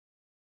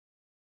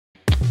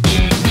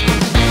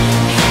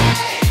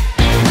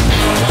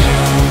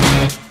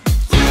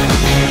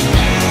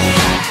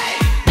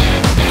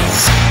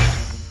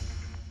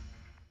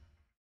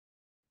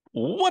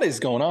What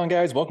is going on,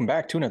 guys? Welcome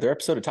back to another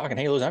episode of Talking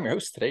Halos. I'm your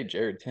host today,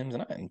 Jared Timms,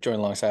 and I'm joined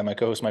alongside my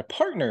co-host, my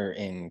partner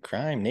in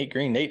crime, Nate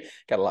Green. Nate,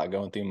 got a lot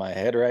going through my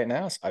head right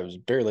now, so I was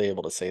barely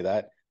able to say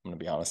that. I'm going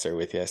to be honest there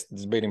with you. I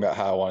was debating about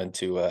how I wanted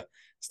to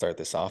start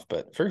this off,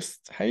 but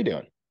first, how you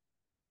doing?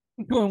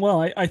 Doing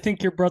well. I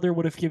think your brother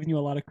would have given you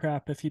a lot of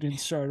crap if you didn't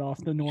start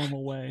off the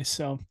normal way.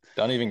 So,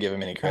 Don't even give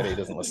him any credit. He uh,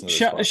 doesn't listen to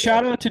this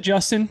shout podcast. out to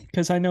Justin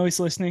because I know he's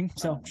listening.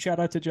 So, shout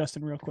out to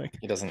Justin real quick.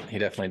 He doesn't. He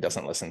definitely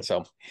doesn't listen.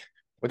 So,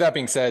 with that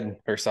being said,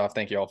 first off,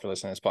 thank you all for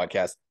listening to this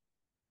podcast.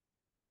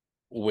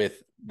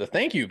 With the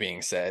thank you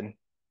being said,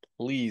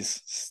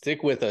 please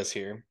stick with us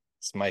here.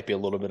 This might be a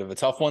little bit of a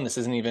tough one. This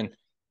isn't even,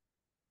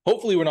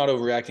 hopefully we're not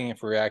overreacting.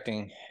 If we're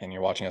reacting and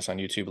you're watching us on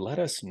YouTube, let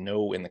us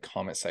know in the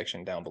comment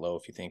section down below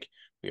if you think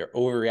we are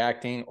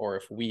overreacting or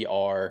if we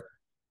are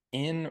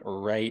in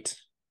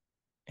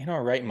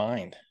our right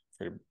mind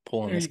for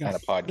pulling There this you go. kind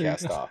of There you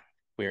podcast go. off.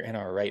 We're in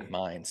our right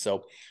mind.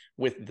 So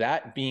with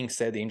that being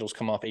said, the Angels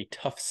come off a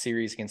tough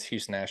series against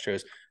Houston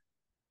Astros.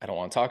 I don't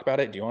want to talk about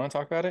it. Do you want to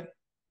talk about it?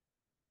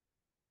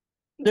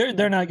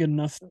 They're not good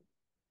enough.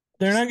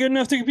 They're not good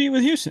enough to compete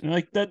with Houston.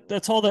 Like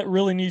that's all that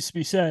really needs to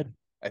be said.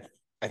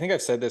 I think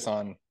I've said this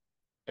on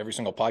every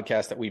single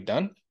podcast that we've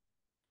done.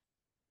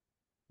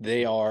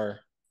 They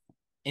are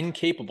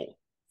incapable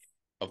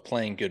of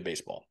playing good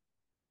baseball.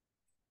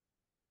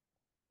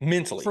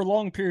 Mentally. For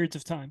long periods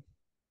of time.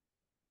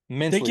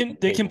 Mentally They can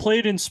incapable. play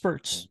it in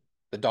spurts.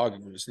 The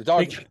dog.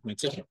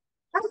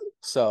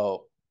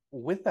 So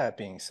with that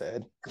being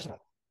said,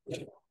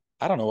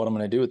 I don't know what I'm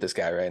going to do with this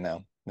guy right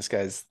now. This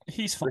guy's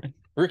He's fine.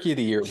 rookie of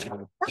the year.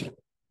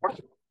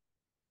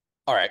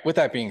 All right. With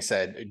that being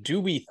said, do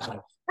we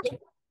think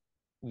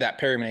that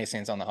Perry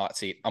Minasian's on the hot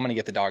seat? I'm going to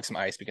get the dog some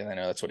ice because I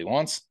know that's what he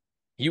wants.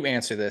 You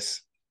answer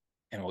this,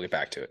 and we'll get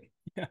back to it.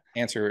 Yeah.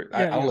 Answer.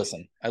 Yeah, I'll yeah.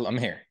 listen. I'm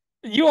here.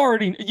 You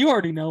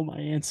already know my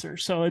answer,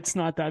 so it's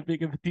not that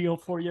big of a deal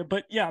for you.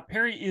 But yeah,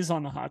 Perry is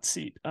on the hot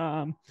seat.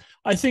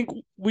 I think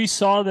we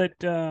saw that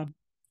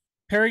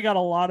Perry got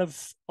a lot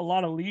of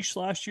leash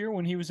last year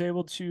when he was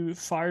able to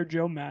fire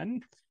Joe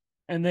Madden,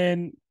 and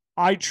then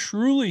I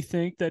truly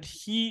think that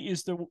he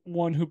is the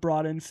one who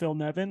brought in Phil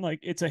Nevin.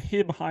 Like it's a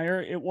him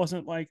hire. It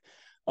wasn't like,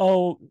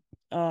 oh,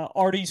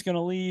 Artie's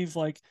gonna leave.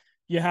 Like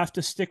you have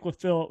to stick with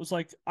Phil. It was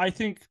like I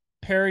think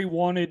Perry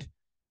wanted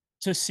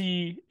to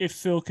see if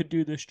Phil could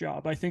do this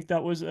job. I think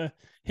that was a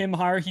him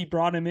hire. He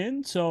brought him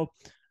in. So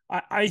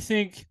I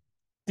think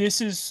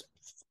this is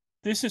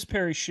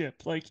Perry's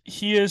ship. Like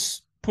he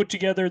has put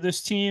together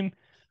this team.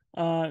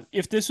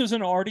 If this was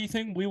an Artie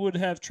thing, we would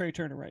have Trey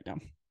Turner right now.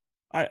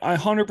 I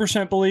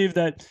 100% believe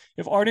that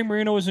if Artie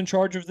Moreno was in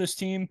charge of this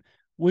team,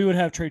 we would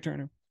have Trey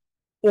Turner,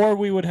 or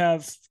we would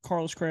have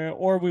Carlos Correa,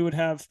 or we would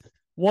have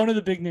one of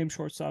the big name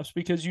shortstops,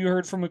 because you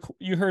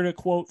heard a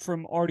quote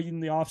from Artie in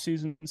the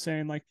offseason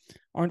saying like,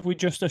 aren't we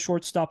just a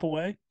shortstop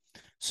away?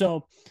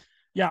 So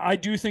yeah, I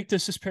do think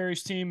this is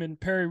Perry's team, and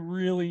Perry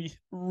really,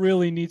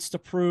 really needs to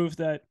prove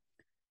that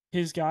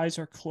his guys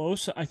are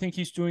close. I think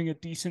he's doing a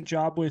decent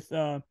job with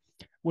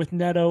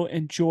Neto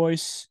and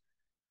Joyce.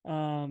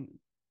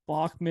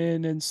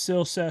 Bachman and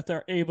Silseth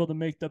are able to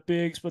make the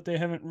bigs, but they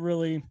haven't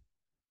really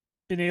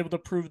been able to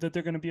prove that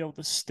they're going to be able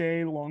to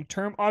stay long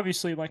term.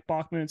 Obviously, like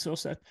Bachman and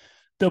Silseth,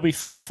 they'll be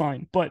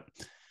fine, but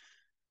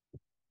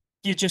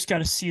you just got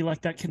to see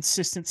like that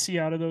consistency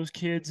out of those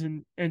kids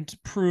and to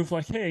prove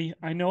like, hey,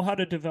 I know how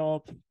to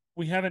develop.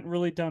 We haven't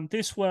really done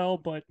this well,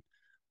 but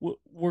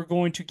we're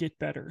going to get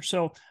better.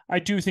 So I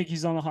do think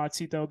he's on the hot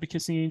seat though,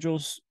 because the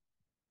Angels,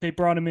 they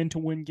brought him in to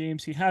win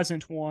games. He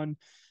hasn't won.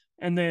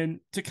 And then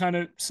to kind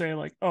of say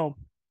like, oh,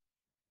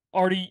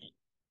 Artie,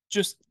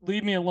 just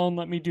leave me alone,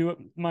 let me do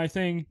my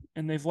thing,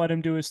 and they've let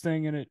him do his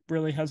thing, and it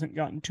really hasn't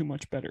gotten too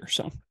much better.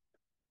 So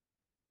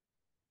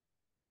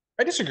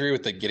I disagree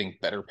with the getting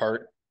better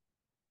part.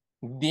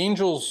 The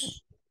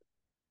Angels,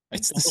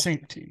 it's the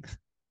same team.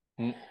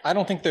 I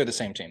don't think they're the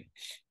same team.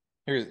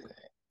 Here's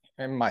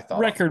my thought.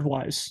 Record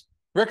wise,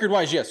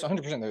 yes,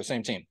 100% they're the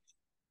same team.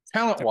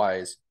 Talent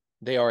wise,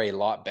 they are a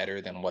lot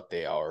better than what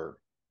they are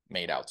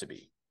made out to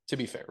be. To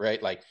be fair, right?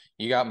 Like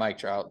you got Mike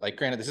Trout. Like,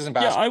 granted, this isn't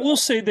basketball. Yeah, I will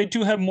say they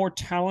do have more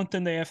talent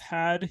than they have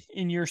had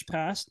in years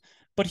past.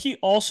 But he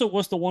also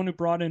was the one who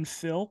brought in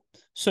Phil,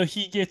 so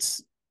he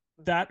gets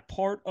that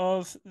part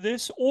of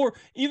this. Or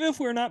even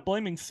if we're not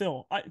blaming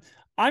Phil,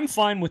 I'm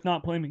fine with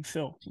not blaming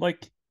Phil.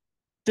 Like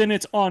then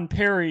it's on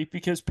Perry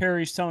because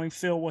Perry's telling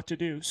Phil what to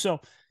do.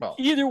 So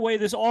either way,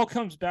 this all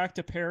comes back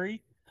to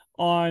Perry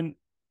on.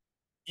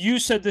 You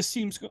said this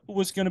team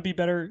was going to be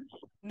better.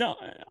 No,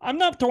 I'm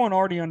not throwing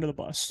Artie under the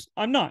bus.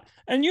 I'm not.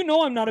 And you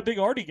know I'm not a big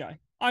Artie guy.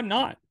 I'm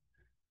not.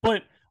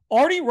 But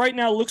Artie right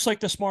now looks like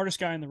the smartest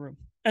guy in the room.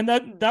 And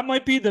that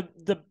might be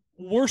the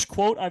worst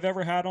quote I've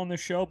ever had on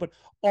this show, but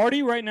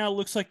Artie right now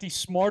looks like the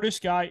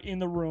smartest guy in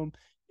the room.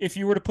 If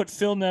you were to put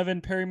Phil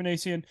Nevin, Perry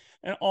Minasian,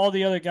 and all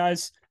the other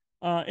guys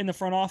in the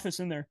front office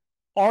in there,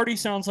 Artie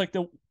sounds like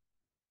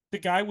the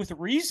guy with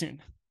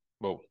reason.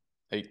 Whoa.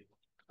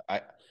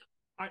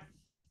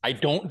 I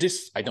don't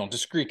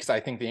disagree, because I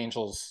think the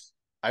Angels,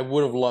 I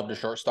would have loved a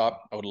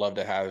shortstop. I would love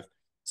to have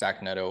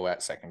Zach Neto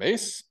at second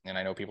base. And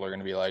I know people are going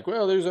to be like,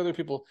 well, there's other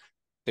people.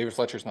 David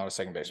Fletcher's not a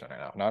second baseman right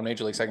now. Not a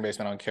major league second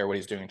baseman. I don't care what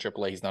he's doing in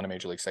AAA. He's not a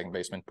major league second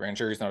baseman. Brand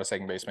Jury's not a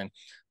second baseman.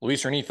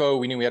 Luis Renifo,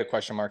 we knew we had a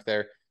question mark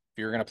there. If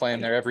you were going to play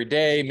him there every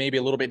day, maybe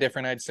a little bit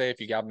different, I'd say,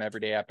 if you got him every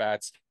day at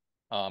bats.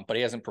 But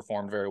he hasn't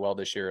performed very well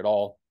this year at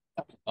all.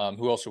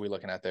 Who else are we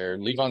looking at there?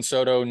 Levon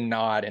Soto,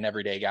 not an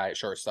everyday guy at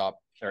shortstop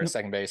or at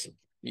second base.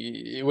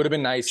 It would have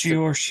been nice.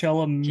 Gio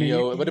Urshela,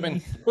 Gio, it would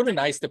have been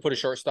nice to put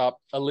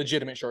a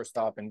legitimate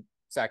shortstop, and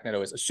Zach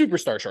Neto is a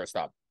superstar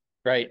shortstop,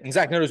 right? And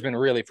Zach Neto's been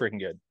really freaking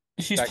good.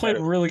 He's played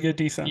really good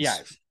defense.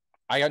 Yes.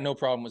 I got no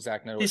problem with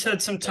Zach Neto. He's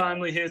had some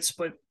timely hits,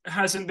 but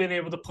hasn't been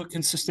able to put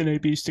consistent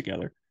ABs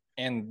together.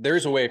 And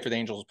there's a way for the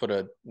Angels to put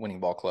a winning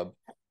ball club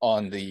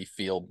on the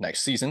field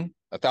next season.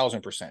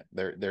 1,000%.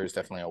 There's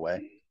definitely a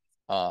way.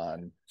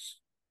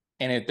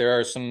 There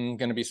are going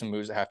to be some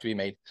moves that have to be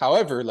made.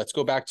 However, let's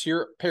go back to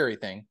your Perry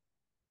thing.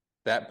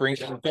 That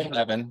brings in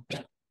Evan.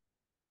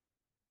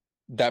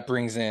 That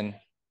brings in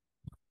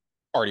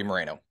Artie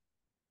Moreno.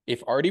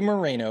 If Artie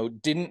Moreno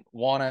didn't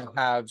want to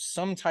have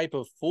some type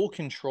of full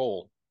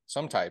control,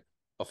 I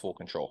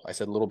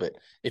said a little bit.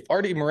 If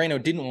Artie Moreno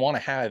didn't want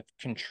to have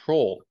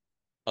control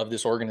of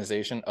this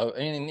organization,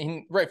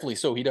 and rightfully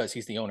so, he does.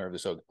 He's the owner of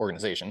this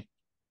organization.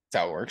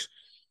 That's how it works.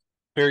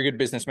 Very good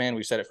businessman.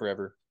 We've said it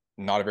forever.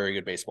 Not a very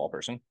good baseball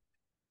person.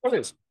 What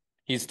is?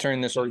 He's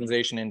turned this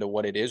organization into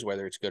what it is,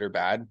 whether it's good or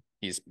bad.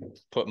 He's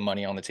put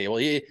money on the table.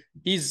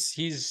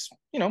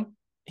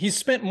 He's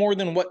spent more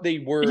than what they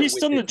were. He's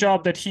done the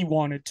job that he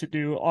wanted to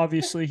do.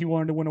 Obviously, he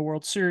wanted to win a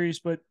World Series,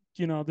 but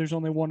there's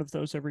only one of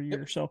those every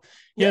year. So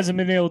he hasn't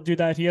been able to do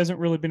that. He hasn't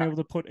really been able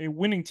to put a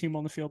winning team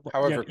on the field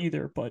yet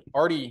either. But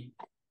Artie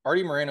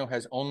Moreno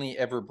has only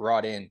ever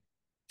brought in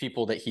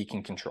people that he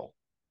can control.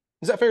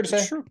 Is that fair to say?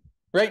 That's true.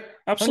 Right?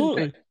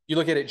 Absolutely. You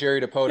look at it,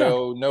 Jerry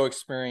DiPoto, no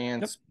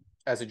experience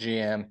as a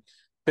GM.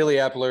 Billy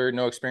Epler,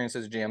 no experience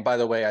as a GM. By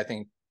the way, I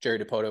think Jerry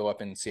DiPoto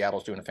up in Seattle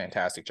is doing a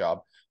fantastic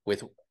job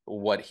with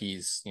what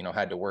he's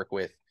had to work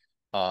with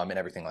and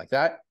everything like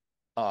that.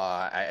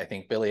 I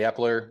think Billy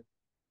Epler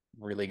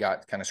really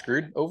got kind of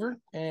screwed over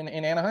in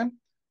Anaheim.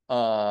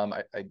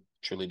 I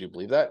truly do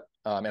believe that.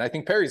 And I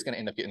think Perry's going to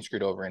end up getting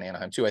screwed over in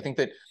Anaheim too. I think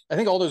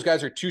all those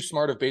guys are too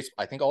smart of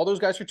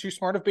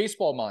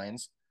baseball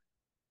minds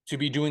to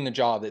be doing the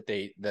job that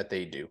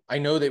they do. I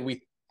know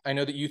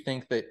that you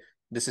think that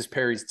this is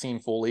Perry's team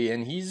fully,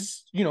 and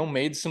he's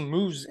made some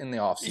moves in the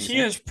offseason. He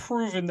has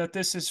proven that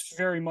this is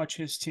very much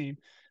his team.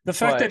 The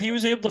fact that he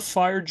was able to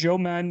fire Joe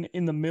Madden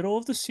in the middle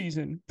of the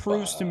season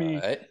proves to me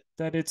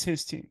that it's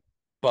his team.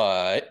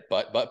 But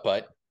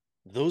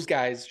those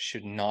guys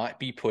should not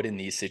be put in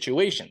these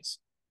situations.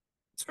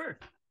 It's fair.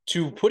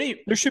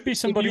 There should be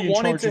somebody in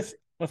charge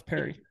of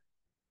Perry.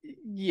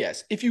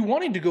 Yes. If you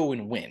wanted to go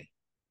and win,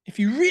 if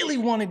you really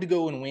wanted to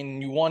go and win,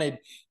 and you wanted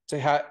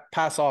to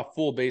pass off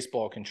full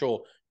baseball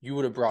control, you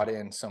would have brought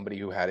in somebody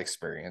who had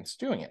experience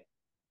doing it.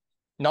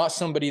 Not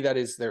somebody that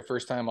is their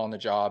first time on the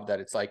job,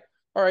 that it's like,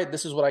 all right,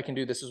 this is what I can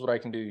do. This is what I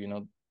can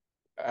do.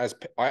 As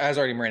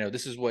Artie Moreno,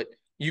 this is what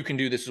you can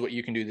do. This is what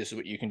you can do. This is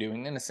what you can do.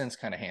 And in a sense,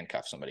 kind of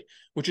handcuff somebody,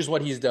 which is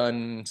what he's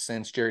done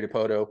since Jerry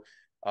DiPoto,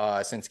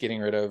 since getting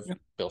rid of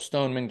Bill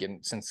Stoneman,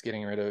 since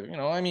getting rid of,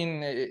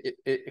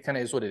 it kind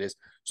of is what it is.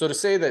 So to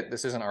say that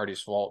this isn't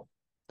Artie's fault,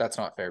 that's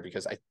not fair,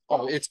 because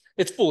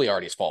it's fully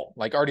Artie's fault.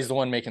 Like, Artie's the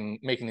one making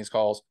these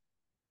calls.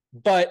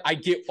 But I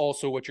get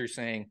also what you're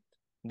saying.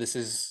 This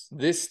is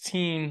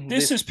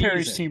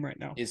Perry's team right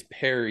now. Is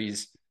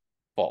Perry's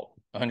fault.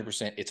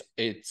 100%.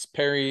 It's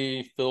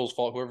Perry, Phil's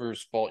fault,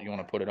 whoever's fault you want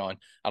to put it on.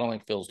 I don't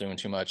think Phil's doing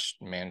too much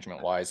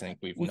management wise. I think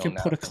we can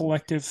put a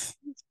collective.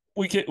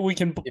 We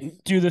can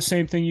do the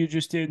same thing you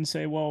just did and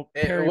say, well,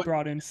 Perry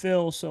brought in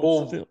Phil,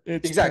 so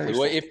it's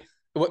exactly.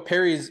 What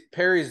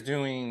Perry's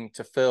doing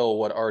to Phil,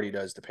 what Artie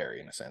does to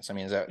Perry, in a sense. I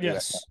mean, is that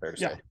not fair to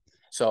say?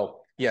 So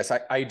yes,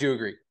 I do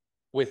agree.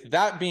 With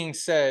that being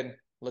said,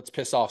 let's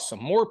piss off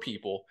some more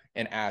people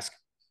and ask,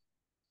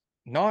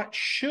 not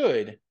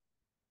should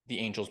the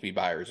Angels be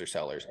buyers or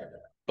sellers,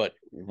 but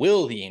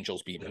will the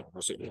Angels be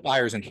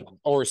buyers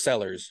or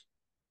sellers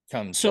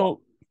come?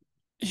 So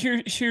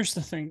here's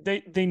the thing.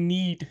 They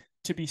need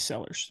to be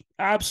sellers.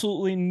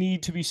 Absolutely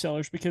need to be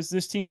sellers, because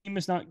this team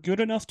is not good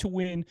enough to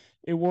win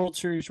a World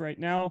Series right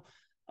now.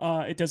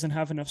 It doesn't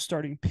have enough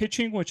starting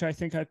pitching, which I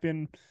think I've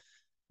been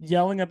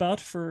yelling about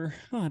for,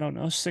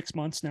 6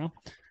 months now.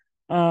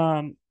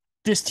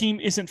 This team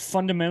isn't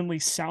fundamentally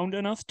sound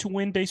enough to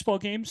win baseball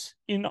games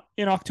in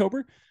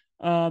October.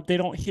 They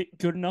don't hit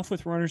good enough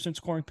with runners in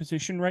scoring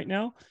position right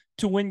now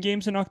to win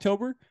games in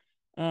October.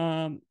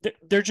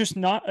 They're just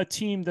not a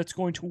team that's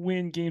going to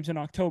win games in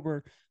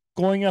October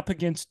going up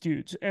against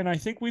dudes. And I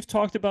think we've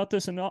talked about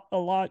this a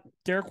lot.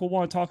 Derek will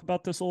want to talk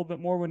about this a little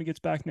bit more when he gets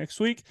back next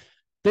week.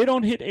 They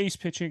don't hit ace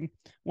pitching.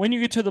 When you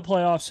get to the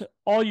playoffs,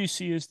 all you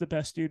see is the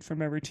best dude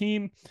from every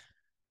team.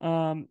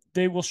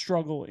 They will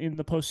struggle in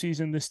the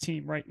postseason, this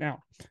team right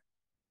now.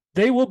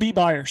 They will be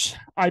buyers.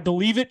 I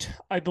believe it.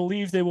 I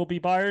believe they will be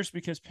buyers,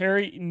 because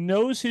Perry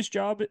knows his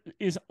job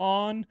is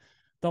on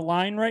the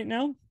line right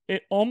now.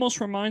 It almost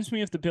reminds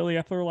me of the Billy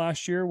Epler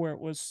last year, where it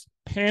was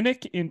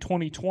panic in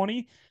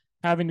 2020,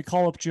 having to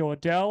call up Joe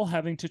Adele,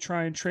 having to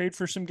try and trade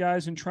for some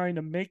guys and trying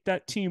to make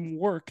that team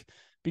work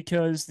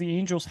because the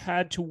Angels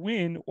had to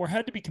win or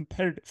had to be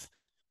competitive.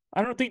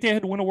 I don't think they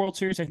had to win a World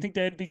Series. I think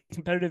they had to be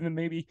competitive and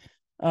maybe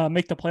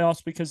make the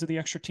playoffs because of the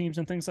extra teams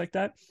and things like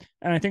that.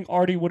 And I think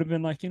Artie would have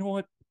been like, you know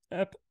what,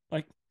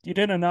 like you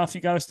did enough.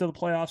 You got us to the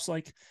playoffs.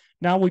 Like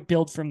now we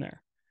build from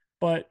there.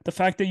 But the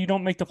fact that you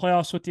don't make the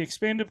playoffs with the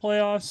expanded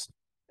playoffs,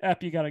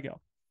 you got to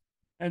go.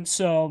 And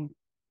so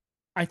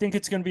I think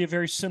it's going to be a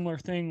very similar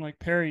thing. Like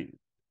Perry,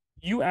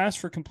 you asked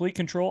for complete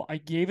control. I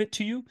gave it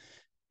to you.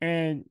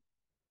 And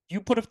you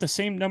put up the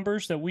same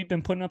numbers that we've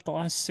been putting up the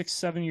last 6,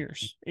 7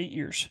 years, 8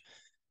 years.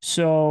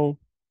 So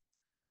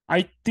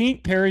I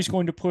think Perry's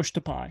going to push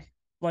to buy.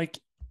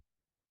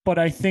 But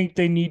I think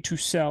they need to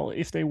sell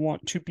if they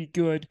want to be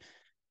good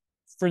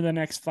for the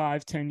next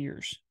 5, 10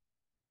 years.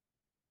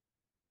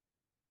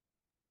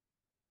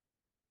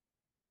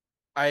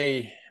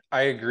 I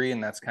agree,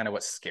 and that's kind of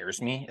what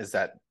scares me is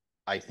that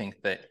I think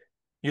that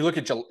you look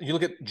at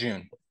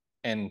June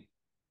and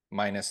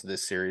minus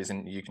this series,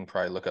 and you can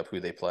probably look up who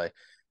they play.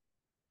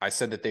 I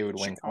said that they would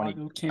win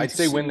Chicago, 20.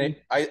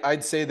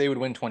 I'd say they would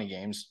win 20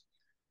 games.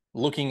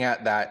 Looking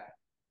at that,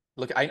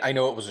 I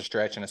know it was a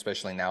stretch, and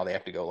especially now they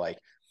have to go like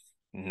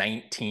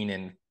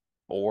 19-4,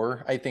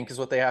 I think is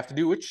what they have to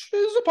do, which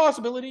is a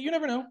possibility. You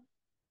never know.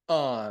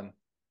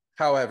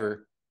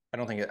 However, I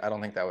don't think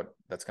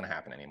that's going to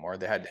happen anymore.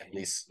 They had to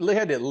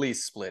at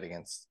least split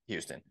against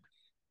Houston.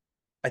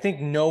 I think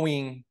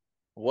knowing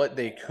what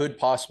they could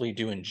possibly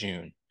do in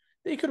June,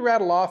 they could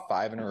rattle off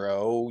 5 in a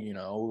row,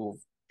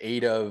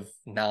 8 of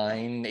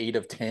 9, 8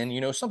 of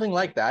 10, something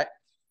like that.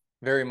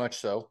 Very much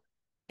so.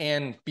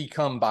 And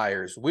become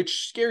buyers,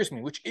 which scares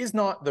me, which is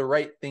not the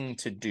right thing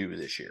to do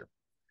this year.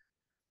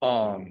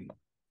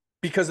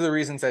 Because of the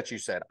reasons that you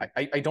said.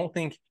 I don't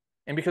think,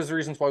 and because of the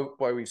reasons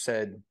why we've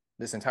said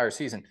this entire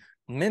season,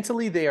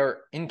 mentally they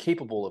are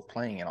incapable of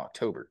playing in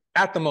October.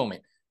 At the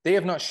moment, they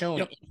have not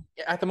shown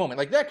at the moment.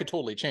 Like that could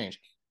totally change.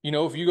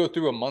 If you go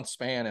through a month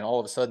span and all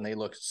of a sudden they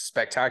look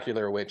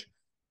spectacular, which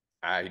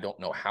I don't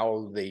know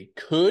how they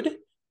could,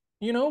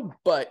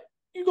 but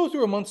you go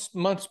through a month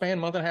span,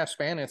 month and a half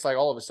span, and it's like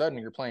all of a sudden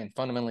you're playing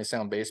fundamentally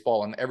sound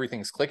baseball and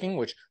everything's clicking,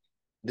 which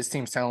this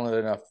team's talented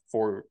enough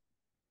for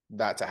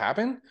that to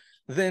happen.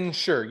 Then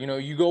sure,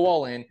 you go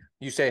all in.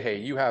 You say, hey,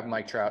 you have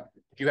Mike Trout,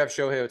 you have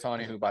Shohei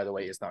Ohtani, who by the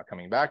way is not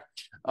coming back.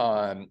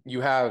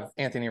 You have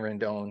Anthony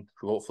Rendon,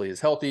 who hopefully is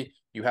healthy.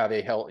 You have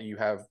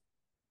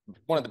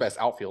one of the best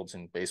outfields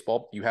in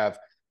baseball. You have,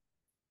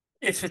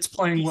 if it's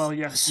playing well,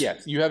 yes.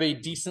 Yes, you have a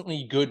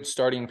decently good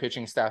starting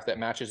pitching staff that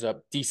matches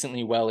up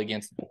decently well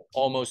against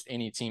almost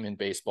any team in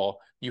baseball.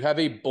 You have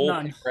a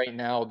bullpen right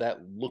now that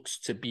looks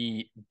to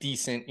be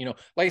decent.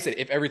 Like I said,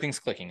 if everything's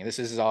clicking, and this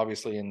is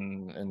obviously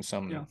in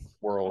some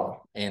world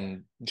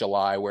in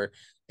July where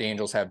the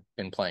Angels have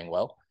been playing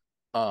well.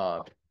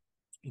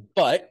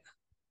 But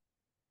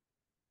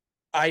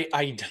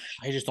I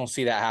just don't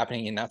see that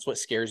happening, and that's what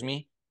scares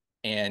me.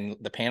 And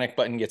the panic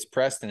button gets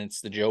pressed, and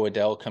it's the Joe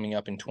Adele coming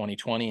up in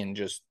 2020 and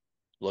just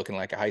looking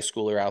like a high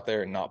schooler out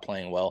there and not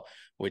playing well,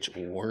 which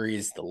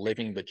worries the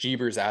living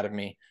bejeebers out of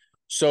me.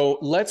 So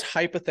let's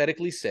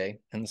hypothetically say,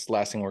 and this is the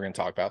last thing we're going to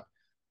talk about,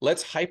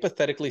 let's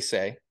hypothetically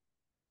say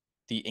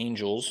the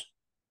Angels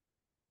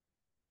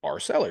are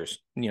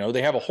sellers.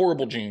 They have a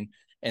horrible June,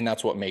 and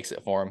that's what makes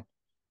it for them,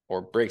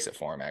 or breaks it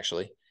for them,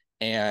 actually.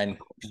 And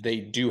they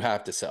do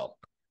have to sell.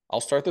 I'll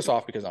start this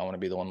off because I want to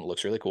be the one that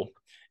looks really cool.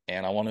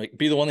 And I want to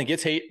be the one that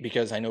gets hate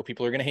because I know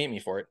people are going to hate me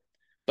for it.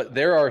 But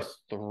there are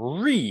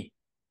 3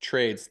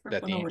 trades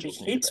that the Angels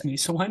hates me.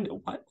 So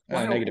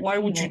why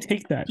would you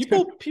take that?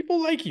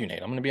 People like you,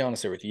 Nate. I'm going to be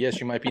honest here with you. Yes,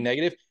 you might be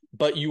negative,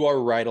 but you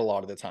are right a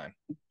lot of the time.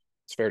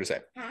 It's fair to say.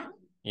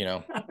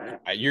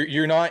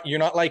 You're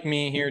not like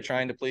me here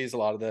trying to please a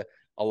lot of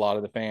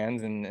the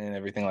fans and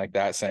everything like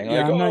that. Saying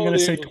I'm not going to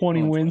say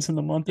 20 wins in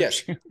the month.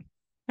 Yes.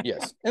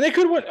 Yes, and they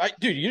could win.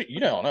 Dude, you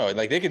don't know.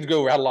 Like they could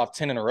go rattle off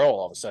 10 in a row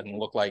all of a sudden and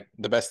look like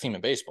the best team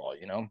in baseball.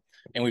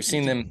 And we've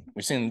seen them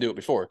do it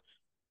before.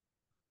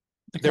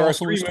 There are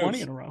 3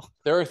 20 in a row.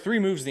 There are 3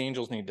 moves the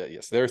Angels need to.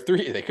 Yes, there are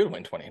 3. They could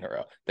win 20 in a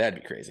row. That'd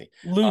be crazy.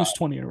 Lose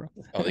 20 in a row.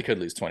 They could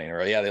lose 20 in a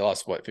row. Yeah, they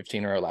lost 15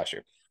 in a row last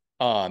year.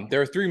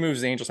 There are 3 moves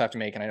the Angels have to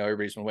make, and I know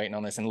everybody's been waiting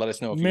on this. And let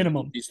us know if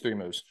minimum these 3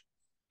 moves.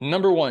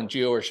 Number 1,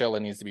 Gio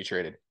Urshela needs to be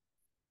traded.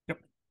 Yep.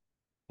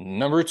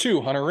 Number 2,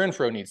 Hunter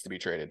Renfroe needs to be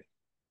traded.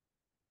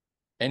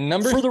 And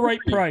for the right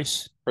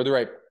price.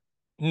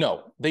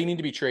 No, they need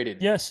to be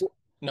traded. Yes.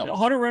 No.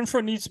 Hunter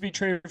Renfroe needs to be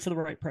traded for the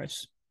right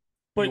price.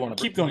 But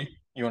keep going.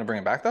 You want to bring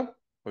him back, though?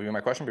 Will you hear my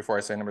question before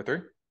I say number 3?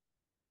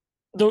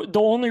 The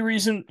only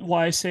reason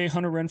why I say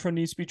Hunter Renfroe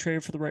needs to be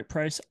traded for the right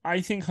price,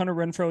 I think Hunter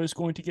Renfroe is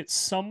going to get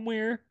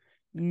somewhere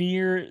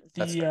near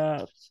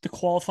the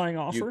qualifying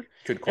offer. You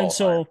could qualify. And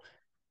so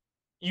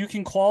you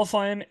can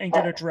qualify him and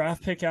get a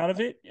draft pick out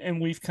of it,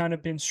 and we've kind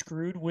of been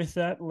screwed with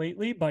that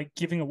lately by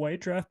giving away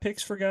draft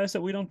picks for guys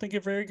that we don't think are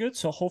very good.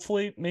 So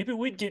hopefully maybe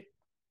we'd get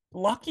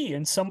lucky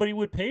and somebody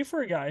would pay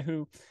for a guy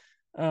who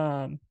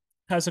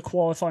has a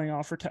qualifying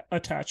offer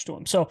attached to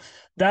him. So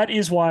that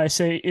is why I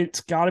say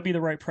it's got to be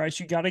the right price.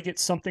 You got to get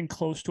something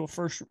close to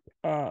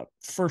a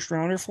first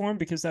rounder for him,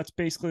 because that's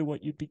basically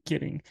what you'd be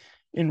getting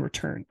in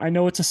return. I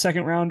know it's a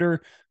second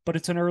rounder, but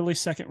it's an early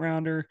second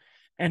rounder,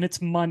 and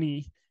it's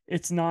money.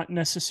 It's not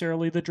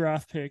necessarily the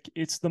draft pick.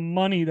 It's the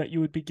money that you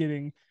would be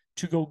getting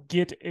to go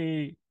get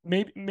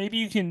maybe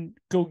you can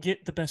go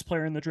get the best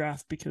player in the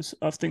draft because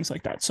of things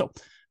like that. So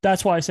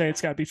that's why I say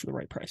it's got to be for the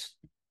right price.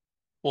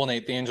 Well,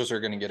 Nate, the Angels are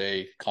going to get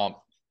a comp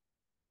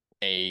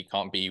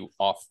B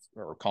off,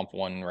 or comp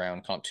 1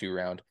 round, comp 2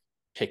 round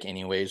pick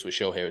anyways with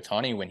Shohei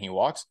Ohtani when he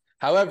walks.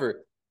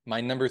 However, my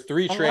number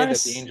 3 trade that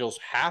the Angels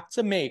have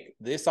to make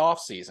this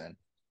offseason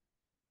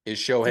is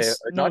Shohei,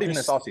 not even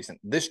this offseason,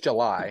 this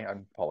July. I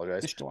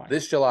apologize.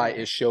 This July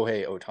is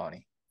Shohei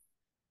Ohtani.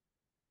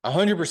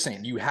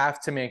 100%. You have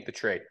to make the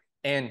trade.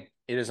 And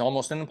it is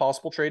almost an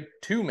impossible trade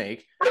to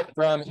make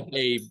from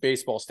a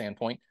baseball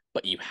standpoint,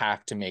 but you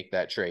have to make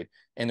that trade.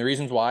 And the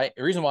reason why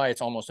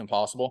it's almost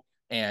impossible,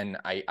 and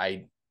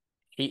I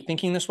hate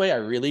thinking this way, I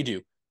really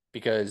do,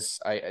 because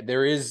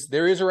there is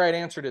a right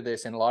answer to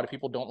this, and a lot of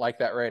people don't like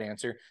that right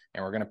answer,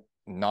 and we're going to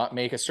not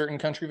make a certain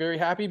country very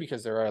happy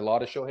because there are a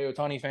lot of Shohei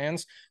Ohtani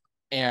fans,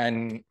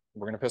 and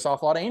we're going to piss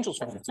off a lot of Angels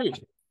fans too.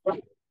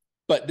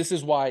 But this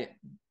is why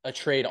a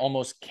trade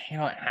almost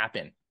cannot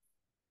happen.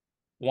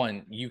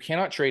 One, you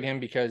cannot trade him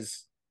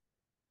because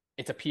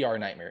it's a PR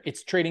nightmare.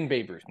 It's trading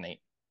Babe Ruth, Nate.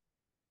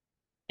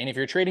 And if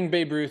you're trading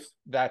Babe Ruth,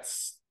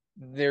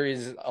 there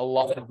is a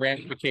lot of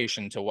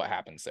ramification to what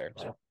happens there.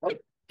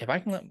 If I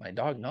can let my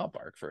dog not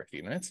bark for a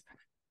few minutes.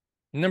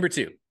 Number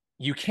 2,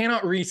 you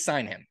cannot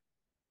re-sign him,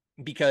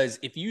 because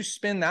if you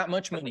spend that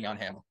much money on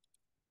him,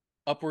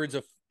 upwards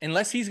of,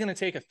 unless he's going to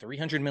take a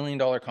 $300 million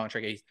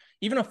contract,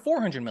 even a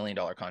 $400 million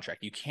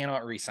contract, you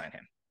cannot re-sign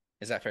him.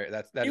 Is that fair?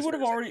 That he would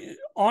have already,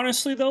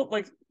 honestly though,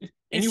 like,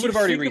 and you would have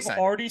already re-signed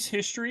Artie's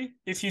history.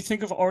 If you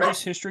think of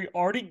Artie's history,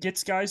 Artie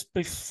gets guys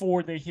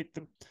before they hit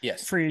the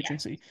free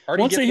agency.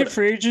 Once they hit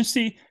free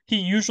agency, he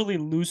usually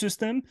loses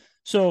them.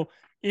 So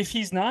if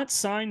he's not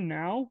signed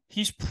now,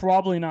 he's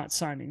probably not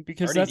signing,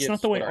 because that's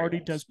not the way Artie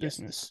does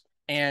business.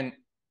 And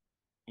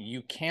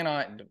you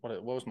cannot,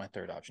 what was my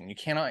third option? You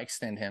cannot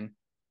extend him.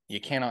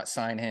 You cannot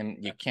sign him.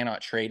 You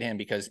cannot trade him,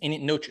 because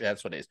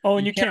that's what it is. Oh,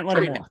 and you can't let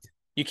him walk.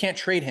 You can't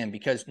trade him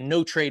because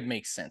no trade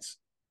makes sense.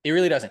 It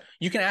really doesn't.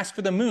 You can ask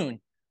for the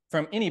moon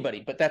from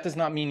anybody, but that does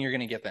not mean you're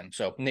going to get them.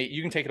 So Nate,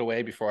 you can take it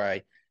away before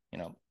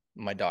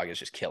my dog is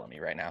just killing me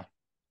right now.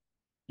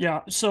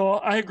 Yeah, so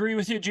I agree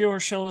with you. Gio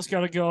Urshela's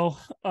got to go.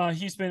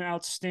 He's been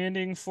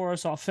outstanding for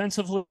us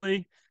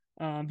offensively.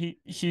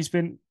 He's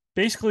been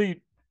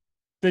basically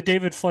the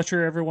David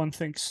Fletcher everyone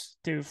thinks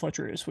David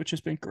Fletcher is, which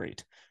has been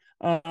great.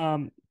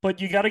 But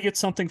you got to get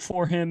something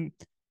for him.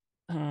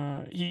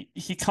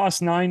 He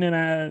cost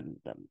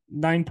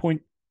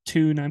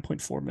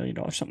 $9.4 million,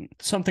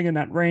 something in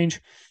that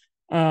range.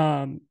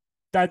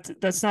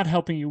 That's not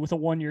helping you with a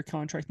 1-year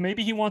contract.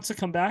 Maybe he wants to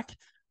come back,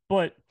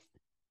 but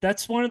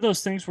that's one of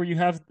those things where you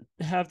have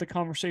the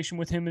conversation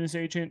with him and his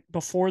agent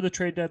before the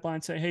trade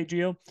deadline. Say, hey,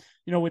 Gio,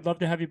 we'd love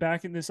to have you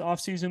back in this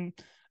offseason.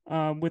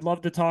 We'd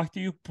love to talk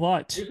to you,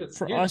 but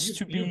for us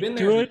to be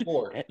good.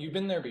 You've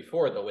been there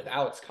before, though, with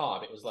Alex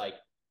Cobb. It was like,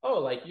 oh,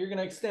 like, you're going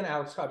to extend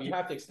Alex Cobb. You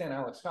have to extend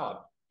Alex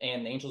Cobb.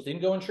 And the Angels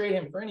didn't go and trade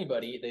him for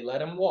anybody. They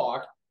let him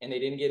walk, and they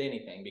didn't get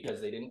anything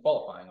because they didn't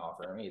qualifying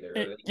offer him either.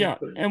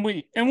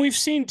 And we've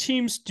seen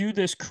teams do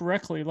this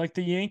correctly, like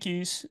the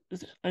Yankees.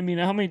 I mean,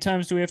 how many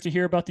times do we have to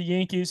hear about the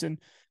Yankees and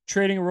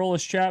trading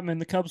Aroldis Chapman?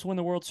 The Cubs win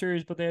the World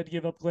Series, but they had to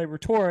give up Gleyber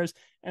Torres,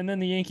 and then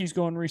the Yankees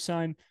go and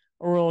re-sign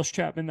Aroldis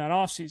Chapman that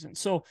offseason.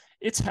 So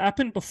it's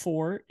happened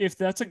before. If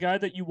that's a guy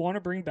that you want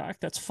to bring back,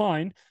 that's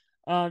fine.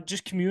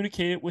 Just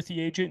communicate it with the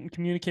agent and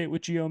communicate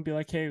with Gio and be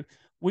like, hey,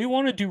 we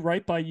want to do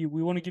right by you.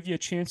 We want to give you a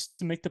chance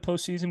to make the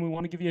postseason. We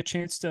want to give you a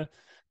chance to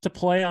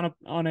play on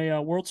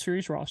a World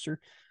Series roster,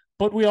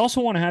 but we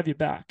also want to have you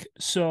back.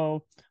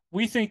 So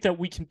we think that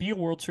we can be a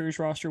World Series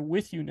roster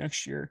with you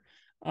next year.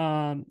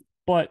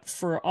 But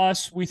for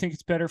us, we think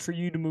it's better for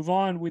you to move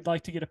on. We'd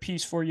like to get a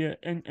piece for you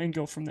and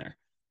go from there.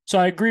 So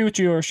I agree with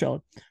you,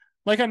 Urshela.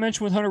 Like I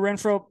mentioned with Hunter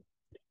Renfroe,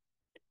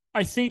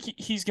 I think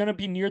he's going to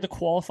be near the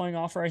qualifying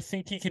offer. I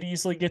think he could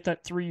easily get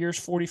that 3 years,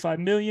 $45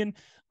 million,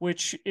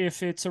 which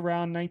if it's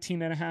around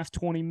 19 and a half,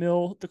 20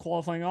 mil, the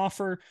qualifying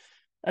offer,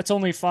 that's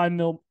only $5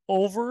 million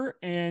over.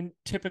 And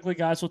typically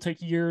guys will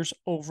take years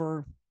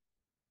over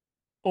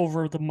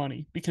the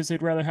money because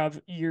they'd rather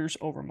have years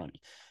over money.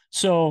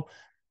 So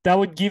that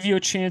would give you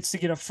a chance to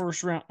get a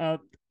first round,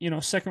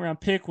 second round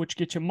pick, which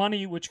gets you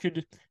money, which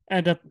could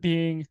end up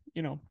being,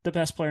 the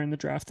best player in the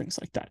draft, things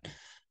like that.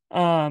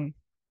 And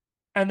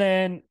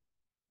then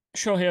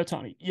Shohei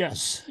Ohtani.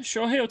 Yes,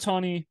 Shohei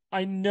Ohtani.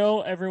 I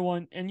know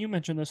everyone, and you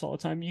mention this all the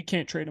time, you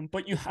can't trade him,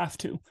 but you have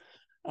to.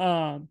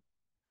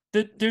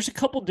 There's a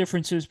couple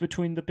differences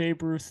between the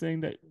Babe Ruth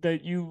thing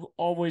that you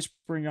always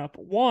bring up.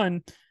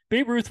 One,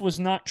 Babe Ruth was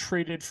not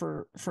traded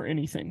for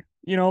anything,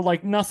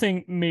 like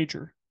nothing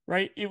major,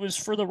 right? It was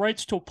for the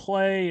rights to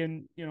play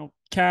and,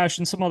 cash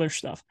and some other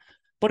stuff.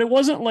 But it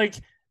wasn't like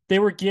they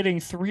were getting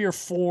 3 or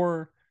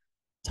 4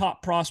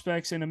 top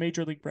prospects and a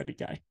major league ready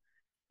guy.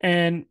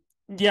 And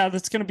yeah,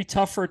 that's going to be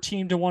tough for a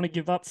team to want to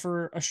give up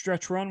for a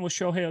stretch run with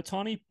Shohei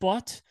Ohtani,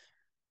 but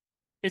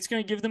it's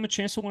going to give them a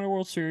chance to win a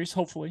World Series,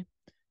 hopefully.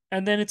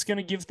 And then it's going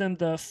to give them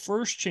the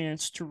first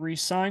chance to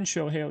re-sign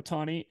Shohei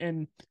Ohtani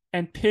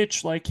and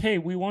pitch like, hey,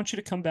 we want you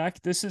to come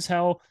back. This is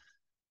how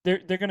they're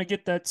going to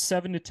get that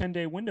 7 to 10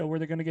 day window where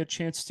they're going to get a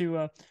chance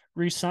to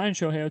re-sign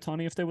Shohei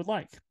Ohtani if they would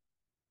like.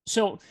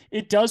 So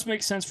it does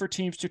make sense for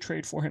teams to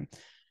trade for him.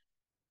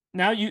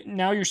 Now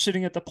you're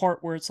sitting at the part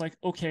where it's like,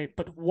 okay,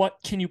 but what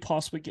can you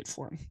possibly get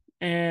for him?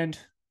 And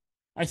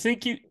I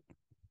think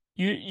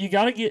you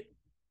got to get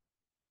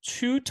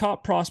 2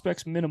 top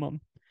prospects minimum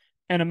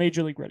and a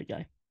major league ready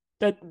guy.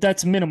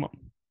 That's minimum.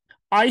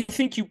 I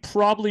think you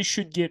probably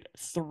should get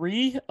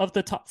 3 of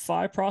the top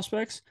 5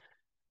 prospects,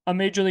 a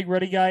major league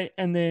ready guy,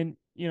 and then,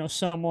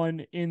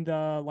 someone in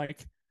the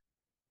like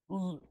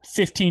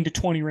 15 to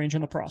 20 range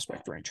in the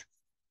prospect range.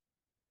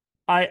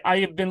 I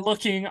have been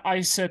looking.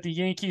 I said the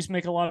Yankees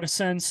make a lot of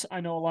sense. I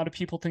know a lot of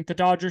people think the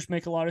Dodgers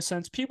make a lot of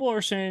sense. People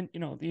are saying,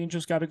 the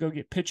Angels got to go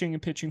get pitching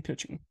and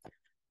pitching.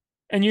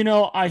 And,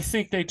 I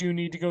think they do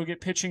need to go get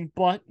pitching,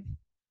 but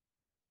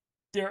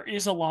there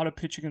is a lot of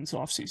pitching in this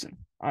offseason.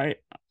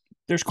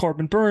 There's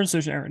Corbin Burns,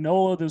 there's Aaron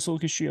Nola, there's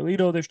Lucas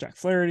Giolito, there's Jack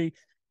Flaherty.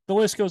 The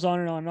list goes on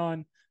and on and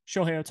on.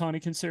 Shohei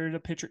Ohtani considered a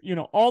pitcher.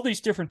 All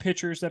these different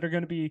pitchers that are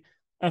going to be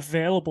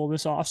available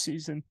this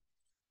offseason.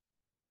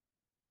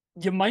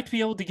 You might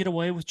be able to get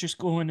away with just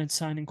going and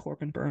signing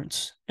Corbin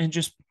Burns and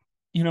just,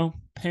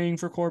 paying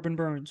for Corbin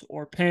Burns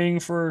or paying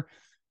for,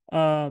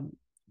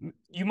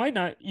 you might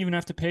not even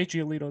have to pay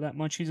Giolito that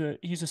much. He's a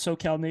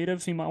SoCal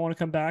native. He might want to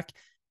come back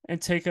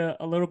and take a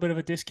little bit of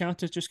a discount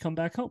to just come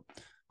back home.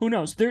 Who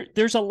knows?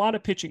 There's a lot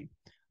of pitching.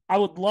 I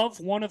would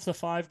love one of the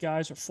 5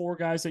 guys or 4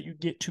 guys that you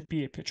get to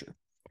be a pitcher.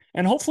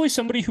 And hopefully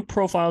somebody who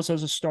profiles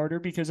as a starter,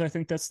 because I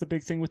think that's the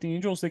big thing with the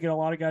Angels. They get a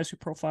lot of guys who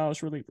profile as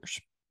relievers.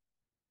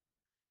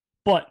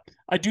 But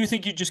I do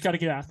think you just got to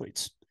get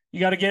athletes. You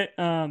got to get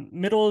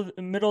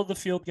middle of the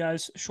field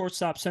guys,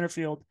 shortstop, center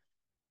field.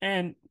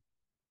 And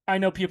I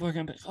know people are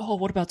going to be, oh,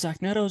 what about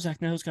Zach Neto?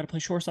 Zach Neto's got to play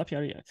shortstop,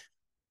 yada, yada.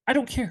 I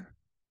don't care.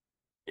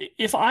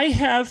 If I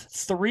have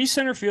 3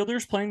 center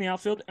fielders playing the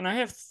outfield and I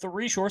have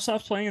 3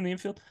 shortstops playing in the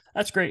infield,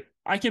 that's great.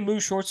 I can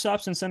move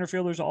shortstops and center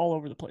fielders all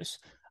over the place.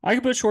 I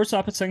can put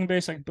shortstop at second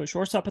base. I can put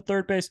shortstop at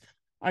third base.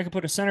 I can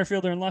put a center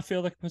fielder in left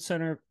field. I can put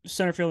center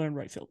fielder in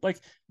right field. Like,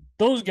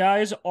 those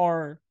guys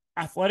are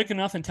athletic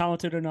enough and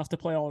talented enough to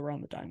play all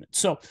around the diamond.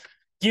 So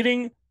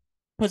getting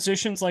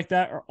positions like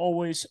that are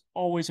always,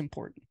 always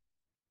important.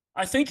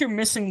 I think you're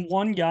missing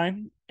one guy,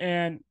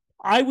 and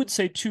I would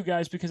say 2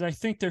 guys because I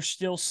think there's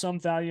still some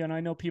value, and I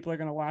know people are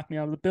going to laugh me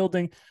out of the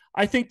building.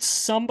 I think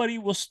somebody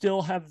will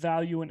still have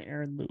value in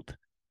Aaron Loup.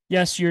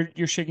 Yes, you're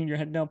shaking your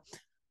head. No.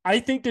 I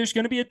think there's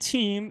going to be a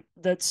team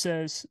that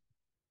says,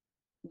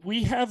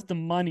 we have the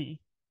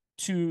money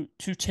to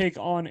take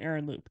on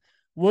Aaron Loup.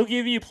 We'll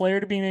give you a player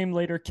to be named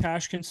later,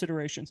 cash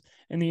considerations.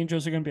 And the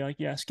Angels are going to be like,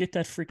 yes, get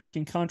that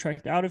freaking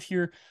contract out of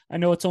here. I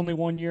know it's only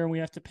 1 year and we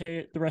have to pay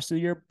it the rest of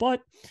the year,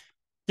 but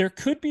there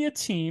could be a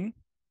team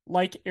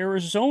like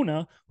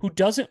Arizona who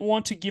doesn't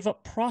want to give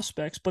up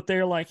prospects, but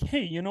they're like,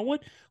 hey, you know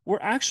what? We're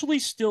actually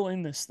still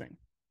in this thing.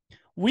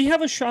 We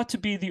have a shot to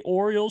be the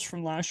Orioles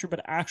from last year,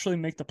 but actually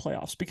make the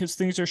playoffs because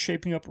things are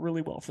shaping up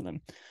really well for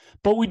them.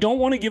 But we don't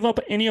want to give up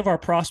any of our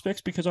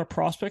prospects because our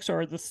prospects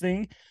are the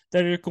thing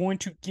that are going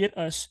to get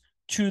us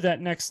to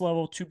that next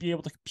level to be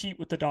able to compete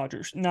with the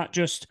Dodgers, not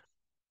just,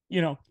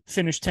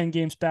 finish 10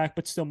 games back,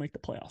 but still make the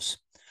playoffs.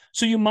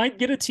 So you might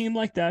get a team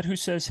like that who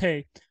says,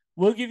 hey,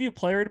 we'll give you a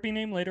player to be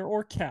named later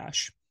or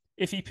cash.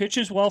 If he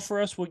pitches well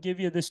for us, we'll give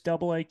you this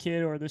AA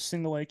kid or this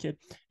single A kid.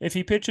 If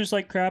he pitches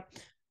like crap,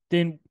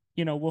 then,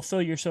 we'll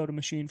fill your soda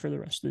machine for the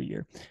rest of the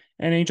year.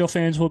 And Angel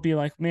fans will be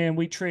like, man,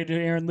 we traded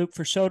Aaron Loup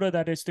for soda.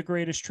 That is the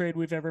greatest trade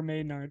we've ever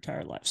made in our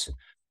entire lives.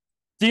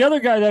 The other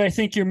guy that I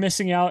think you're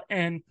missing out,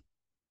 and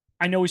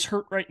I know he's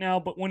hurt right now,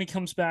 but when he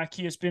comes back,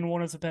 he has been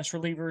one of the best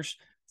relievers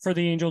for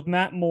the Angels.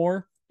 Matt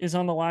Moore is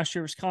on the last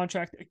year's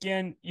contract.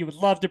 Again, you would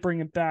love to bring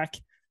him back.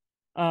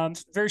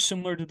 Very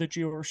similar to the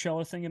Gio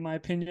Urshela thing, in my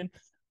opinion.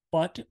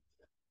 But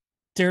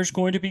there's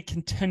going to be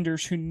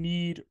contenders who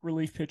need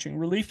relief pitching.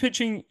 Relief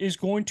pitching is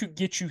going to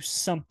get you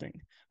something.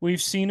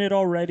 We've seen it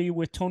already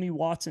with Tony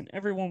Watson.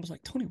 Everyone was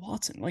like, Tony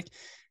Watson, like,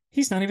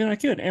 he's not even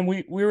that good. And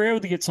we were able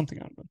to get something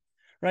out of him,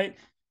 right?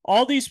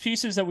 All these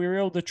pieces that we were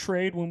able to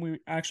trade when we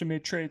actually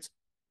made trades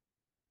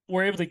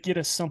were able to get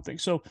us something.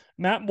 So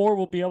Matt Moore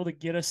will be able to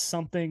get us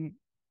something,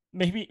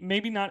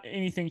 maybe not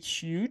anything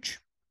huge,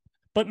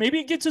 but maybe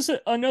it gets us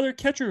another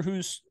catcher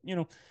who's,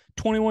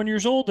 21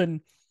 years old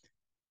and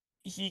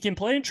he can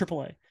play in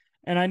AAA.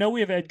 And I know we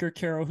have Edgar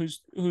Caro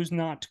who's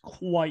not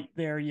quite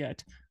there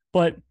yet,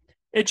 but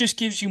it just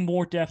gives you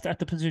more depth at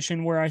the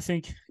position where I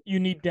think you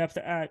need depth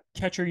at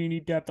catcher, you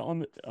need depth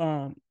on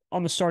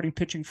the starting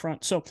pitching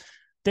front. So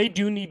they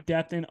do need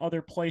depth in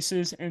other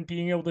places, and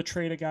being able to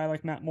trade a guy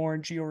like Matt Moore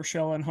and Gio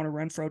Urshela and Hunter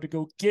Renfroe to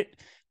go get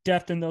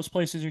depth in those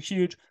places are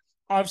huge.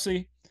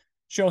 Obviously,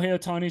 Shohei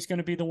Ohtani is going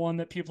to be the one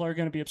that people are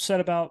going to be upset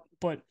about.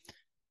 But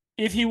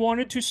if he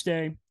wanted to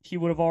stay, he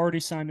would have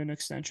already signed an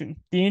extension.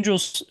 The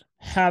Angels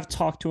have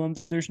talked to him.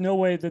 There's no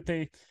way that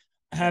they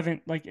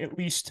haven't like at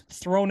least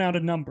thrown out a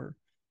number.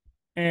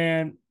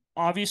 And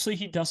obviously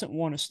he doesn't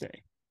want to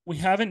stay. We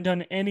haven't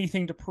done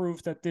anything to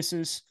prove that this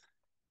is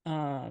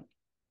a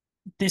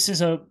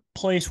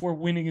place where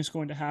winning is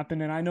going to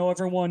happen. And I know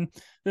everyone,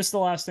 this is the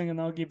last thing, and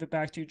I'll give it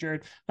back to you,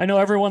 Jared. I know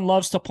everyone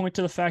loves to point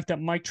to the fact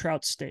that Mike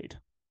Trout stayed.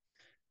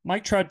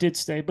 Mike Trout did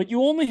stay, but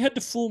you only had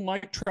to fool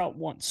Mike Trout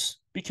once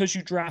because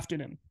you drafted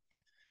him.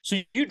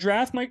 So you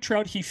draft Mike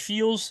Trout, he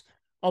feels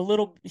a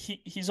little,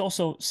 he's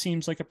also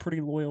seems like a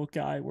pretty loyal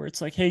guy where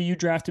it's like, hey, you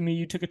drafted me,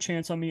 you took a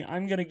chance on me,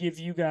 I'm going to give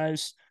you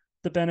guys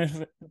the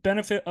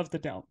benefit of the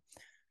doubt.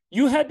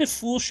 You had to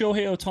fool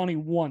Shohei Ohtani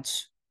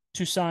once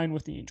to sign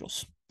with the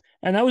Angels.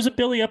 And that was a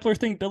Billy Epler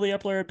thing. Billy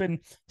Epler had been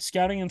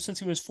scouting him since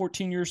he was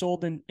 14 years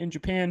old in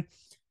Japan.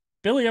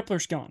 Billy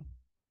Epler's gone.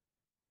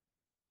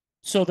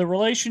 So the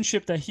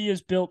relationship that he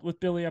has built with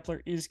Billy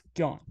Epler is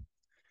gone.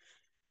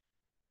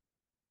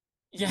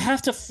 You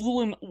have to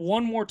fool him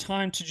one more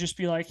time to just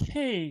be like,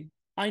 hey,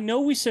 I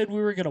know we said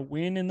we were going to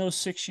win in those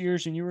 6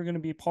 years and you were going to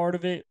be a part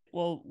of it.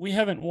 Well, we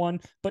haven't won,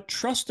 but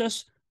trust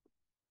us.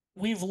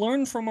 We've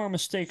learned from our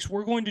mistakes.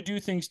 We're going to do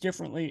things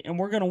differently, and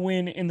we're going to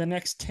win in the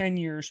next 10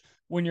 years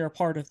when you're a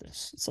part of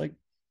this. It's like,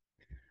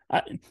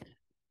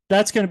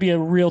 that's going to be a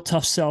real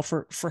tough sell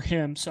for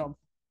him. So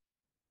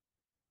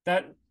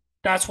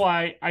that's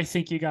why I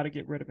think you got to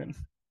get rid of him.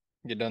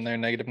 You done there,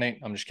 negative Nate?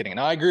 I'm just kidding.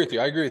 No, I agree with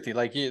you.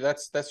 Like,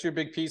 that's your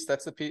big piece.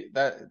 That's the piece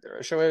that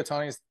Shohei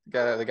Ohtani is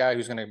the guy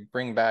who's going to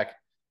bring back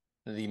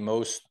the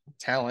most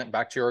talent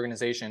back to your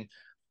organization.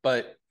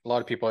 But a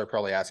lot of people are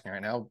probably asking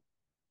right now,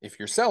 if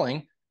you're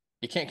selling,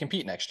 you can't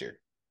compete next year.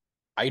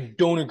 I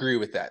don't agree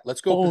with that.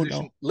 Let's go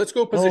position. No. Let's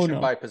go position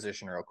by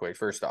position real quick.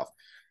 First off,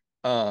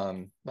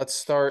 let's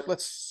start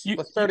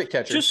at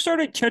catcher. Just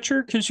start at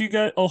catcher because you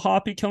got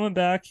Ohtani coming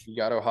back. You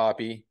got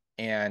Ohtani,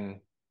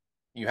 and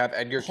you have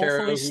Edgar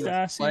Caro who's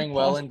playing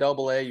well in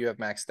Double-A. You have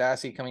Max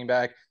Stassi coming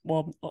back.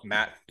 Well,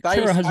 Matt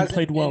Caro hasn't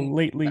played well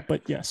lately,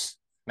 but yes.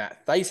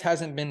 Matt Thaiss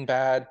hasn't been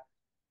bad.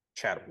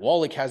 Chad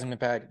Wallach hasn't been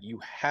bad.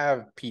 You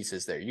have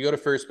pieces there. You go to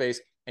first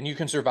base, and you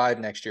can survive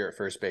next year at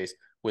first base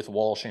with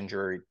Walsh and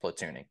Drury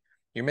platooning.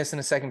 You're missing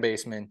a second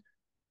baseman.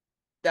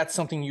 That's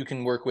something you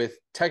can work with.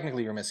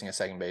 Technically, you're missing a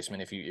second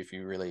baseman if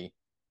you're really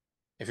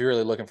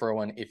looking for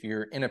one. If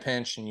you're in a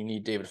pinch and you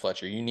need David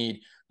Fletcher, you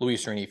need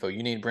Luis Renifo,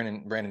 you need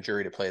Brandon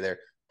Drury to play there.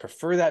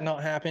 Prefer that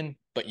not happen,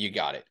 but you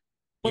got it.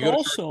 But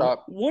also,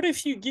 what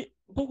if you get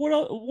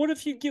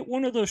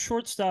one of those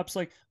shortstops?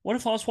 Like, what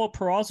if Oswald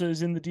Peraza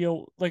is in the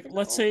deal? Like,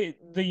 let's say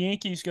the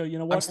Yankees go, you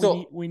know what?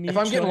 We need. If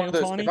I'm getting one of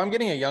those, if I'm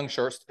getting a young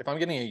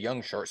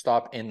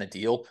shortstop in the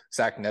deal,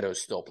 Zach Neto's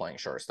still playing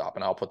shortstop,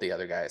 and I'll put the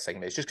other guy at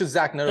second base just because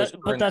Zach Neto's.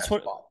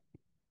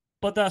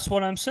 But that's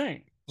what I'm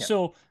saying. Yeah.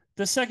 So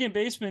the second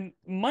baseman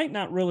might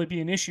not really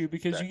be an issue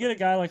because you get a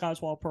guy like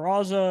Oswald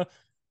Peraza.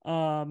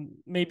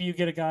 Maybe you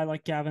get a guy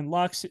like Gavin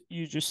Lux.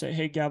 You just say,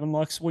 hey, Gavin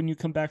Lux, when you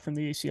come back from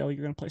the ACL,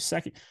 you're going to play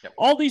second. Yep.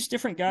 All these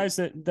different guys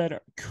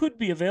that could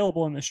be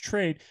available in this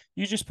trade,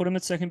 you just put them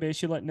at second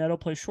base. You let Neto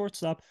play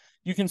shortstop.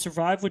 You can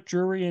survive with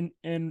Drury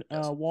and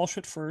Walsh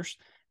at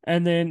first.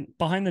 And then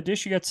behind the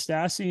dish, you got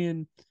Stassi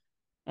and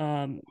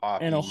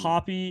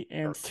Ohtani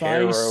and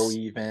Thaiss.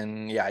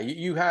 Even. Yeah,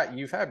 you've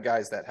had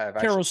guys that have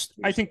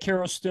I think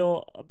Caro's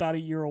still about a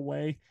year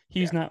away.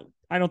 He's not.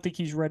 I don't think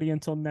he's ready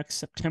until next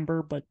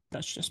September, but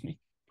that's just me.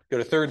 Go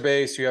to third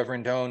base. You have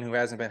Rendon, who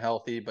hasn't been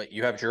healthy, but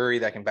you have Drury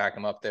that can back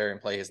him up there and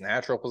play his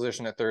natural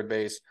position at third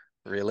base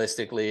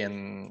realistically.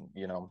 And,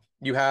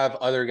 you have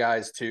other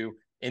guys too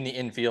in the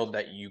infield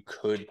that you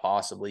could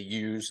possibly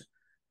use.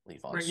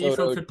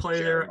 Renifo could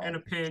play there in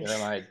a pinch.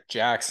 Jeremiah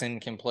Jackson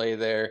can play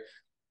there.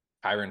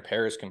 Kyron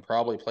Paris can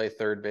probably play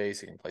third base.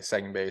 He can play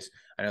second base.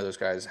 I know those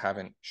guys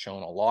haven't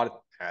shown a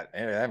lot. They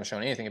haven't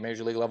shown anything at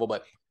major league level,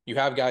 but you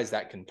have guys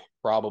that can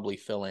probably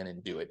fill in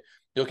and do it.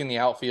 You look in the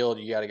outfield,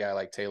 you got a guy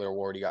like Taylor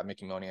Ward, you got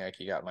Mickey Moniak,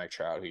 you got Mike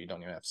Trout, who you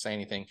don't even have to say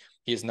anything.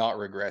 He is not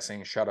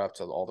regressing. Shut up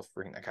to all the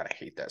freaking, I kind of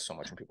hate that so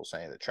much when people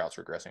say that Trout's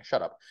regressing.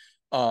 Shut up.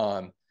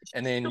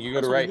 And then you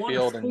go to right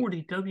field and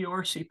 40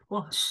 WRC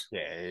plus.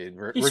 Yeah,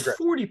 he's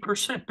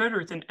 40%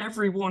 better than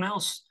everyone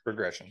else.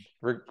 Regression.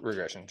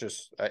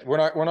 Just we're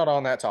not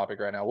on that topic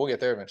right now. We'll get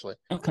there eventually.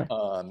 Okay.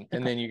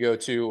 And then you go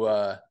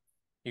to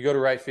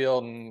right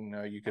field,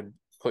 and you could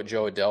put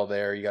Joe Adele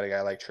there. You got a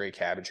guy like Trey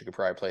Cabbage who could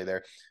probably play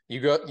there.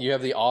 You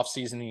have the off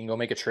season. You can go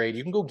make a trade.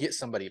 You can go get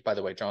somebody. By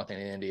the way, Jonathan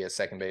India at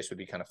second base would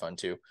be kind of fun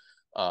too.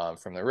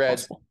 From the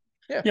Reds. Possible.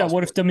 Yeah.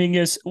 What if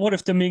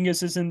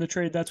Dominguez is in the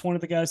trade? That's one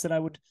of the guys that I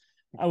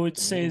would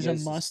say is a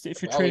must.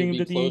 If you're trading him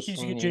to the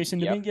Yankees, you get Jason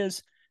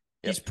Dominguez.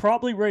 He's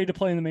probably ready to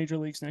play in the major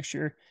leagues next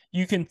year.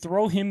 You can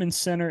throw him in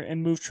center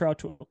and move Trout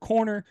to a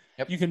corner.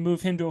 Yep. You can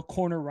move him to a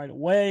corner right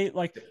away.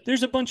 Like,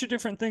 there's a bunch of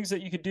different things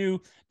that you could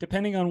do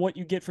depending on what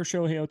you get for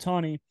Shohei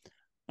Ohtani.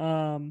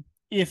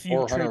 If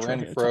you trade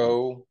Shohei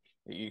Ohtani,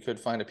 you could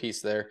find a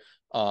piece there.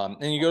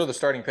 Then you go to the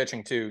starting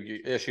pitching too.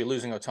 You're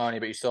losing Ohtani,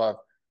 but you still have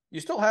You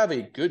still have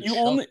a good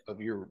chunk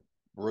of your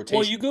rotation.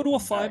 Well, you go to a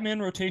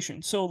 5-man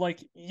rotation. So,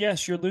 like,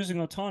 yes, you're losing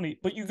Ohtani,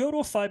 but you go to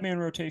a 5-man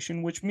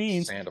rotation, which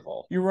means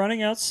Sandoval. You're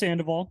running out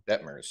Sandoval.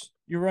 Detmers.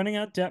 You're running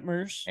out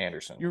Detmers.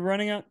 Anderson. You're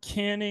running out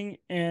Canning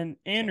and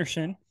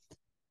Anderson.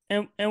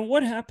 And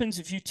what happens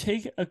if you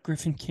take a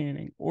Griffin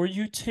Canning or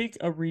you take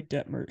a Reed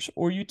Detmers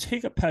or you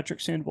take a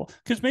Patrick Sandoval?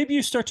 Because maybe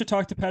you start to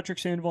talk to Patrick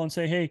Sandoval and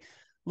say, hey,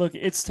 look,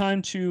 it's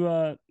time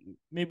to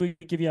maybe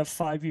give you a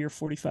 5-year,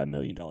 $45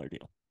 million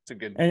deal. It's a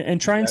good and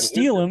try and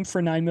steal him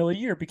for $9 million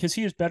a year because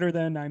he is better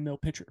than a $9 million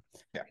pitcher.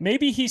 Yeah.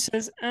 Maybe he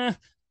says,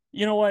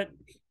 you know what?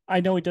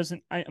 I know he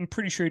doesn't. I'm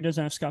pretty sure he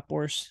doesn't have Scott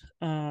Boras.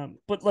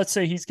 But let's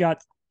say he's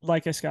got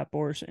like a Scott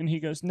Boras and he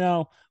goes,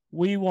 no,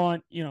 we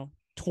want,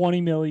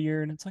 $20 million a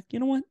year. And it's like, you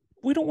know what?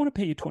 We don't want to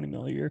pay you $20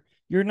 million a year.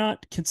 You're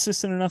not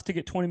consistent enough to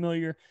get $20 million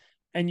a year.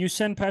 And you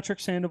send Patrick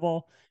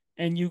Sandoval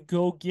and you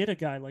go get a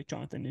guy like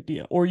Jonathan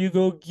Nadia, or you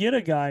go get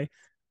a guy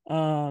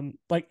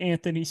like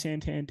Anthony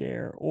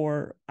Santander,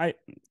 or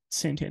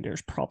Santander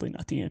is probably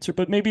not the answer,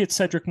 but maybe it's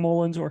Cedric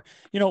Mullins, or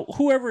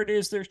whoever it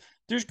is.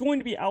 There's going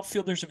to be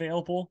outfielders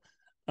available.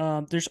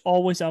 There's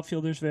always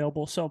outfielders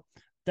available, so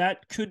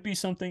that could be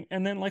something.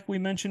 And then, like we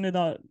mentioned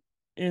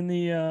in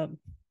the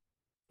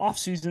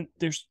offseason,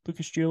 there's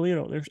Lucas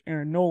Giolito, there's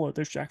Aaron Nola,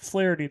 there's Jack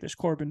Flaherty, there's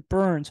Corbin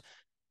Burns.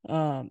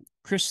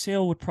 Chris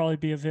Sale would probably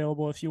be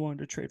available if you wanted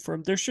to trade for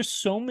him. There's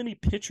just so many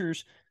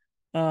pitchers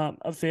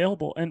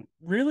available, and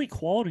really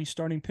quality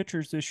starting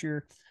pitchers this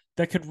year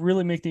that could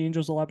really make the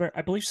Angels a lot better.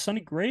 I believe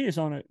Sonny Gray is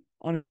on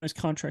his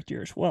contract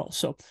year as well.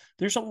 So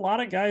there's a lot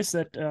of guys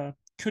that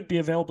could be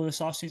available this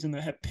offseason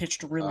that have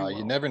pitched really well.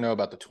 You never know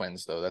about the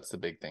Twins, though. That's the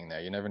big thing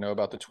there. You never know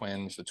about the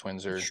Twins. The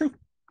Twins are true.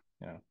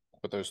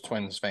 With those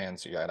Twins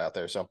fans you got out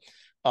there. So,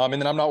 and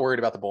then I'm not worried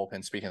about the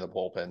bullpen. Speaking of the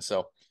bullpen,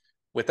 so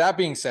with that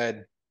being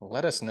said,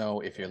 let us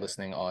know if you're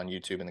listening on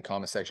YouTube in the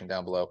comment section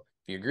down below.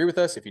 If you agree with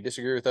us, if you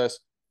disagree with us,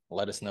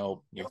 let us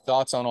know your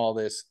thoughts on all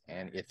this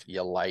and if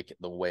you like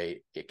the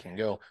way it can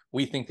go.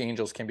 We think the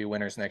Angels can be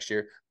winners next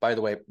year. By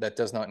the way, that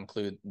does not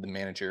include the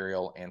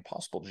managerial and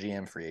possible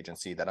GM free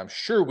agency that I'm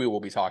sure we will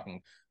be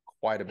talking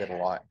quite a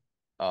lot.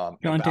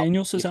 John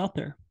Daniels is out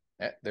there.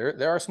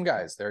 There are some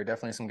guys. There are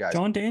definitely some guys.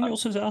 John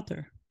Daniels is out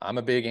there. I'm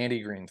a big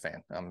Andy Green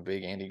fan.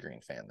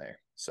 There.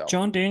 So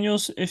John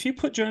Daniels, if you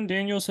put John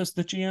Daniels as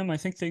the GM, I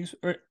think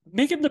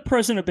make him the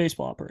president of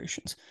baseball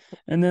operations,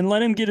 and then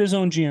let him get his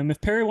own GM. If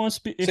Perry wants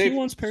to be, he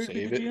wants Perry to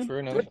be the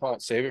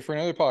GM, save it for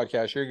another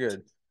podcast. You're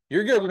good.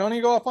 We don't need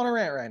to go off on a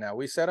rant right now.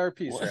 We said our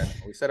piece right now.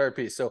 We said our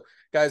piece. So,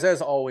 guys,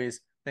 as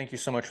always, thank you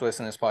so much for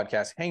listening to this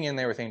podcast. Hang in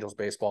there with Angels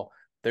baseball.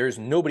 There's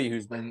nobody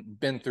who's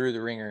been through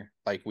the ringer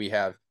like we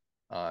have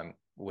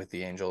with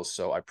the Angels.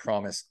 So I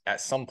promise at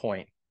some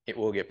point it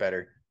will get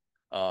better.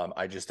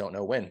 I just don't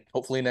know when.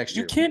 Hopefully next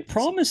year. You can't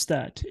promise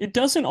that. It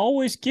doesn't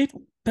always get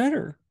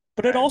better,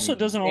 but it also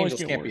doesn't always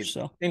get worse.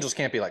 Angels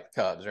can't be like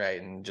the Cubs,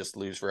 right? And just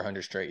lose for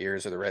 100 straight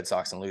years, or the Red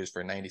Sox and lose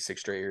for 96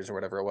 straight years, or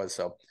whatever it was.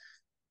 So,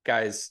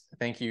 guys,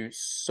 thank you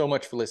so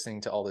much for listening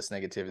to all this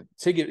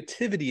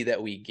negativity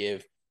that we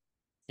give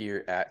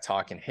here at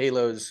Talking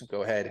Halos.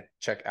 Go ahead,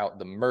 check out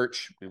the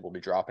merch. We will be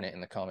dropping it in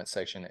the comment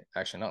section.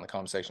 Actually, not in the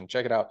comment section.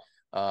 Check it out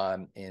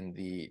in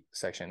the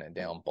section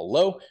down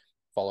below.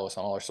 Follow us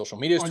on all our social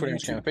medias, Twitter,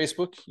 Instagram, and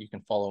Facebook. You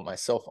can follow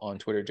myself on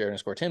Twitter,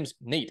 Jared_Tims,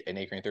 Nate at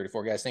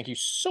NateGreen34. Guys, thank you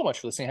so much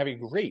for listening. Have a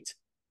great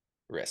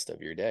rest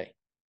of your day.